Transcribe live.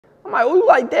I'm like, oh, you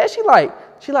like that? She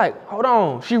like, hold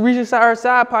on. She reached inside her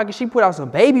side pocket. She put out some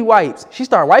baby wipes. She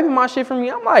started wiping my shit for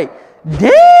me. I'm like,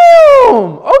 damn,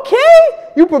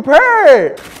 okay, you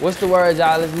prepared. What's the word,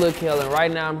 y'all? It's Lil Kel, and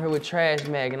right now I'm here with Trash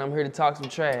Mag, and I'm here to talk some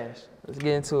trash. Let's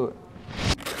get into it.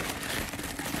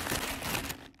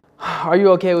 Are you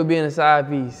okay with being a side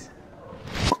piece?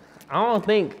 I don't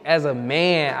think as a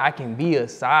man I can be a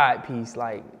side piece,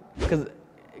 like, cause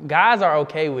guys are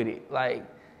okay with it. Like,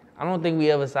 I don't think we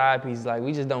ever side pieces. Like,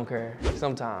 we just don't care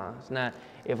sometimes. Now,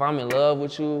 if I'm in love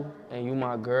with you and you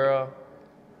my girl,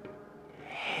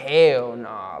 hell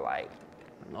nah, like,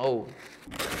 no.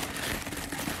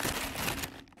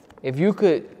 If you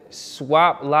could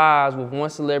swap lives with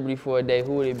one celebrity for a day,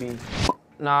 who would it be?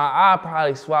 Nah, I'd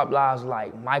probably swap lives with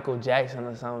like Michael Jackson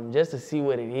or something, just to see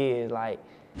what it is, like,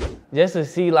 just to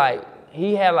see, like,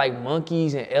 he had like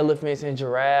monkeys and elephants and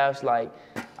giraffes. Like,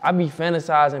 I be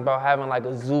fantasizing about having like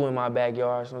a zoo in my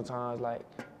backyard sometimes, like,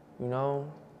 you know?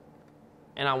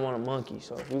 And I want a monkey,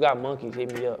 so if you got monkeys,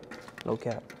 hit me up. No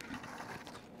cap.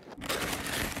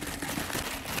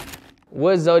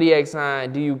 What zodiac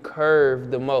sign do you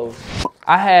curve the most?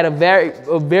 I had a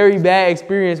very bad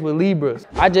experience with Libras.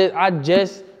 I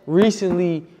just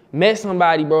recently met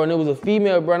somebody, bro, and it was a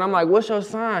female, bro, and I'm like, what's your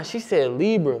sign? She said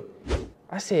Libra.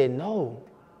 I said, no,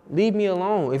 leave me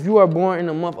alone. If you are born in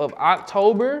the month of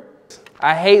October,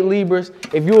 I hate Libras.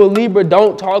 If you're a Libra,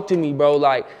 don't talk to me, bro.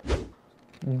 Like,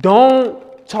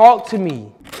 don't talk to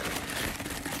me.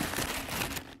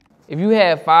 If you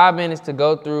had 5 minutes to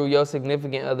go through your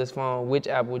significant other's phone, which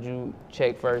app would you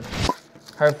check first?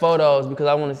 Her photos, because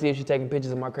I want to see if she's taking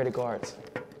pictures of my credit cards.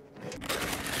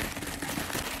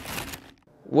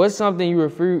 What's something you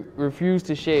refuse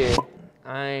to share?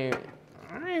 I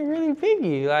ain't really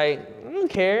picky. Like, I don't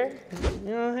care. You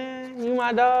know what I'm saying? You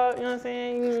my dog, you know what I'm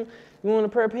saying? You want a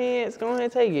pair of pants? Go ahead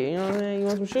and take it. You know what I'm saying? You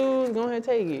want some shoes? Go ahead and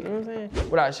take it. You know what I'm saying?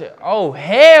 What I share? Oh,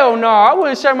 hell no. I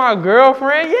wouldn't share my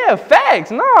girlfriend. Yeah,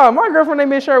 facts. No, my girlfriend ain't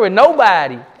been shared with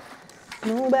nobody.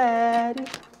 Nobody.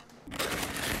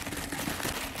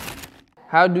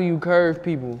 How do you curve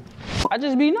people? I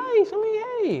just be nice. I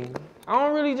mean, hey. I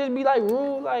don't really just be like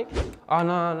rude, like, oh,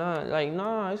 no, like,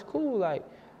 nah, it's cool. Like,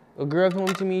 a girl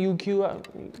comes to me, you cute,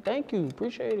 thank you,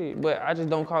 appreciate it. But I just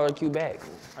don't call her cute back.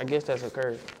 I guess that's a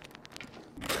curve.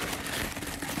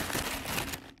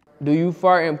 Do you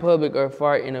fart in public or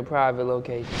fart in a private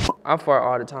location? I fart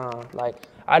all the time. Like,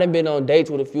 I done been on dates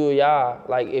with a few of y'all.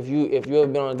 Like, if you ever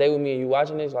been on a date with me and you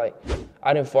watching this, like,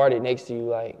 I done farted next to you.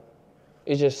 Like,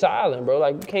 it's just silent, bro.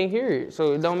 Like, you can't hear it,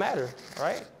 so it don't matter,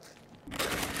 right?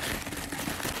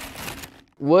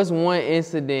 What's one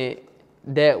incident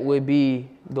that would be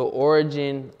the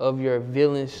origin of your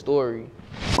villain story?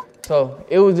 So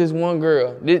it was this one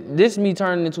girl. This me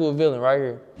turning into a villain right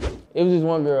here. It was this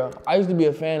one girl. I used to be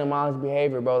a fan of Mindless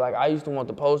Behavior, bro. Like, I used to want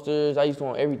the posters. I used to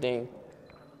want everything.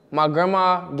 My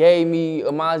grandma gave me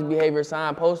a Mindless Behavior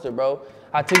signed poster, bro.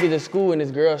 I took it to school and this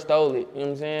girl stole it, you know what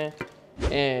I'm saying?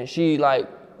 And she, like,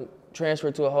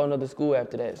 transferred to a whole nother school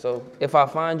after that. So if I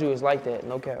find you, it's like that,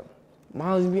 no cap.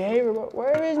 Mindless Behavior, bro.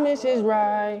 Where is Mrs.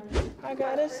 Right? I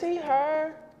gotta see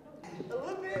her.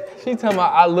 She talking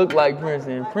about I look like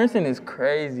Princeton. Princeton is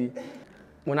crazy.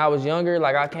 When I was younger,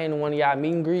 like, I came to one of y'all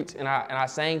meet and greets and I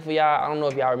sang for y'all. I don't know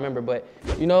if y'all remember, but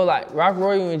you know, like, Rock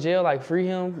Royal in jail, like, free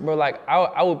him, bro. Like,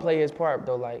 I would play his part,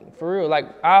 though, like, for real. Like,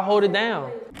 I'll hold it down.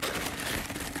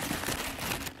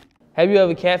 Have you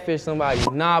ever catfished somebody?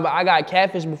 Nah, but I got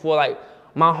catfished before. Like,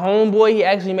 my homeboy, he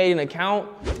actually made an account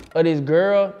of this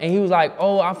girl, and he was like,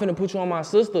 oh, I'm finna put you on my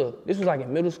sister. This was like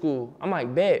in middle school. I'm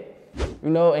like, bet. You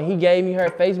know, and he gave me her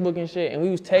Facebook and shit, and we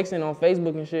was texting on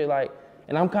Facebook and shit, like,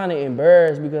 and I'm kind of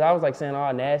embarrassed because I was like saying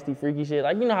all nasty, freaky shit.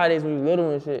 Like, you know how it is when you're little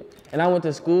and shit. And I went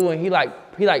to school, and he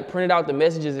printed out the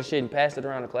messages and shit and passed it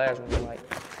around the classroom. And, like,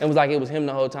 it was like it was him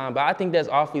the whole time. But I think that's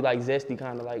awfully, like, zesty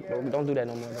kind of, like, bro, don't do that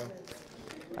no more, bro.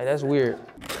 Like, that's weird.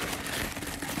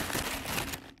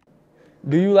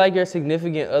 Do you like your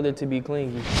significant other to be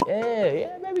clingy?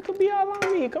 Yeah, baby, come be all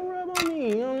on me. Come rub on me,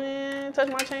 you know what I'm saying? Touch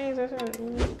my chains and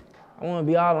shit. I want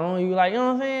to be all on you, like, you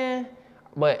know what I'm saying?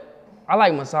 But I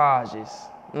like massages, you know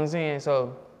what I'm saying?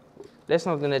 So that's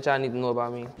something that y'all need to know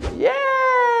about me. Yeah!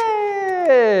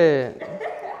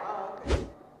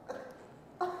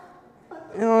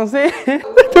 You know what I'm saying?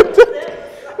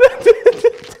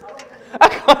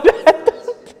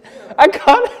 I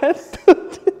caught that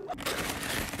stupid.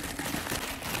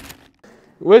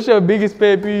 What's your biggest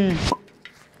pet peeve?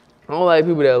 I don't like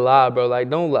people that lie, bro. Like,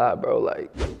 don't lie, bro. Like,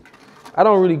 I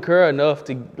don't really care enough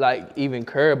to, like, even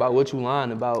care about what you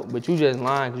lying about, but you just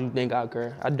lying because you think I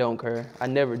care. I don't care. I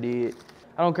never did.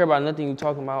 I don't care about nothing you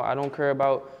talking about. I don't care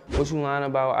about What you lying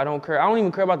about? I don't care. I don't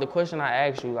even care about the question I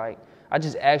asked you. Like, I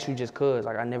just asked you just cause.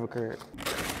 Like, I never cared.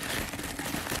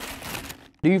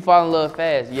 Do you fall in love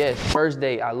fast? Yes. First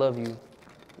date, I love you.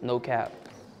 No cap.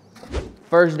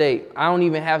 First date, I don't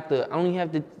even have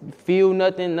to feel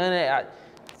nothing, none of that.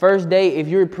 First date, if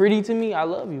you're pretty to me, I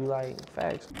love you. Like,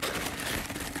 facts.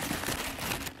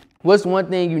 What's one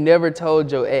thing you never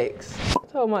told your ex?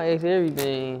 I told my ex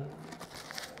everything.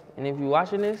 And if you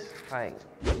watching this, like,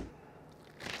 you know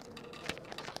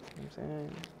what I'm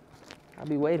saying? I'll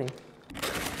be waiting.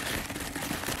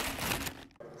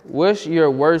 What's your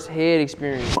worst head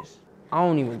experience? I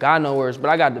don't even got no worst, but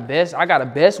I got the best. I got a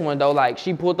best one though. Like,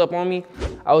 she pulled up on me.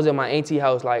 I was at my auntie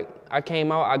house. Like, I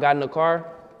came out, I got in the car.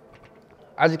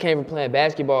 I just came from playing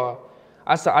basketball.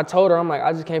 I told her, I'm like,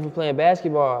 I just came from playing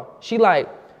basketball. She like,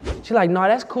 no,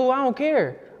 that's cool, I don't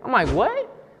care. I'm like, what?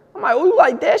 I'm like, oh, you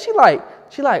like that? She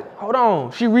like, hold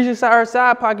on. She reached inside her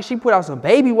side pocket, she put out some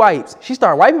baby wipes. She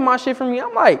started wiping my shit for me.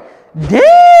 I'm like, damn,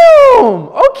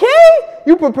 okay,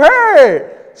 you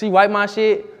prepared. She wiped my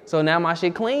shit, so now my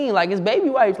shit clean. Like, it's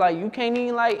baby wipes, like, you can't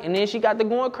even, like, and then she got to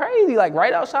going crazy, like,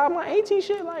 right outside my auntie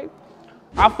shit, like,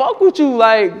 I fuck with you,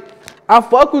 like,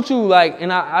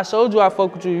 and I showed you I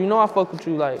fuck with you. You know I fuck with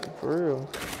you, like, for real.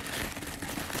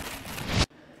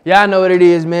 Yeah, I know what it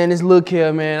is, man. It's Lil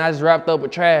Kill, man. I just wrapped up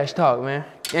with trash talk, man.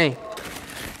 Gang.